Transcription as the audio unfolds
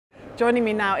Joining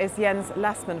me now is Jens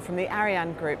Lassmann from the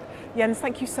ArianeGroup. Jens,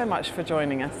 thank you so much for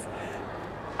joining us.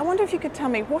 I wonder if you could tell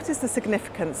me, what is the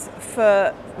significance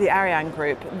for the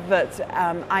ArianeGroup that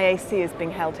IAC is being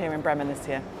held here in Bremen this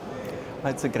year?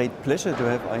 It's a great pleasure to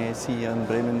have IAC in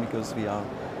Bremen because we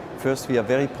are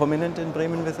very prominent in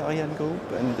Bremen with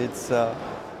ArianeGroup, and it's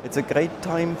a great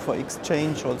time for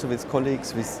exchange also with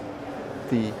colleagues, with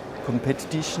the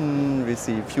competition, with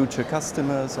the future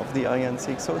customers of the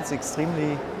IAC. So it's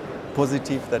extremely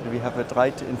positive that we have it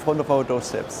right in front of our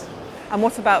doorsteps. And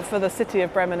what about for the city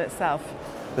of Bremen itself?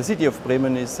 The city of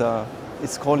Bremen is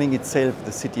calling itself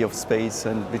the city of space,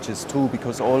 and which is true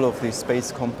because all of these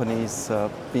space companies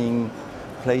are being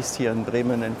placed here in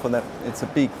Bremen, and for that it's a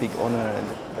big honor, and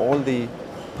all the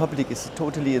public is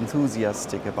totally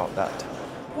enthusiastic about that.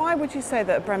 Why would you say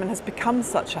that Bremen has become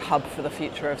such a hub for the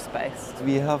future of space?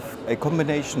 We have a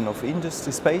combination of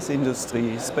industry,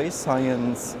 space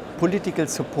science, political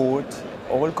support,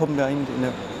 all combined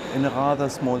in a rather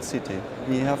small city.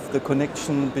 We have the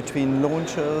connection between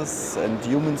launchers and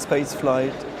human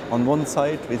spaceflight on one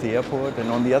side with the airport, and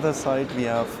on the other side we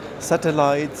have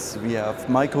satellites, we have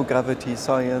microgravity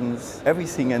science,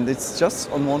 everything, and it's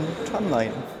just on one tram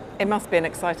line. It must be an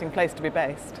exciting place to be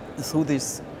based. Through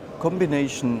this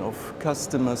combination of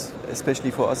customers, especially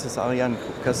for us as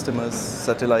ArianeGroup customers,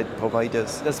 satellite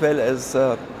providers, as well as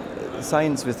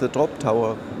science with the drop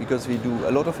tower, because we do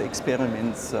a lot of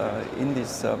experiments in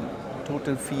this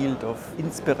total field of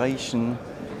inspiration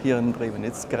here in Bremen.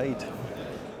 It's great.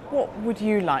 What would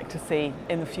you like to see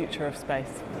in the future of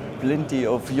space? Plenty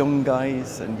of young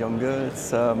guys and young girls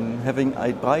having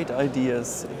bright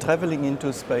ideas, traveling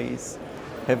into space,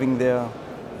 having their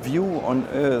view on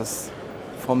Earth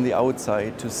from the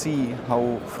outside to see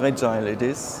how fragile it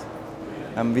is.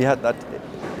 We had that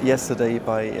yesterday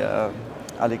by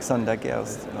Alexander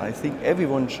Gerst. I think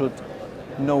everyone should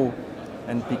know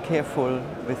and be careful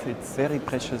with its very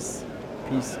precious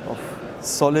piece of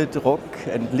solid rock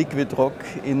and liquid rock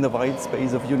in the wide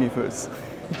space of universe.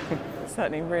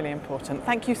 Certainly really important.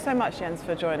 Thank you so much, Jens,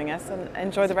 for joining us, and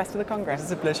enjoy the rest of the Congress.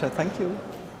 It's a pleasure. Thank you.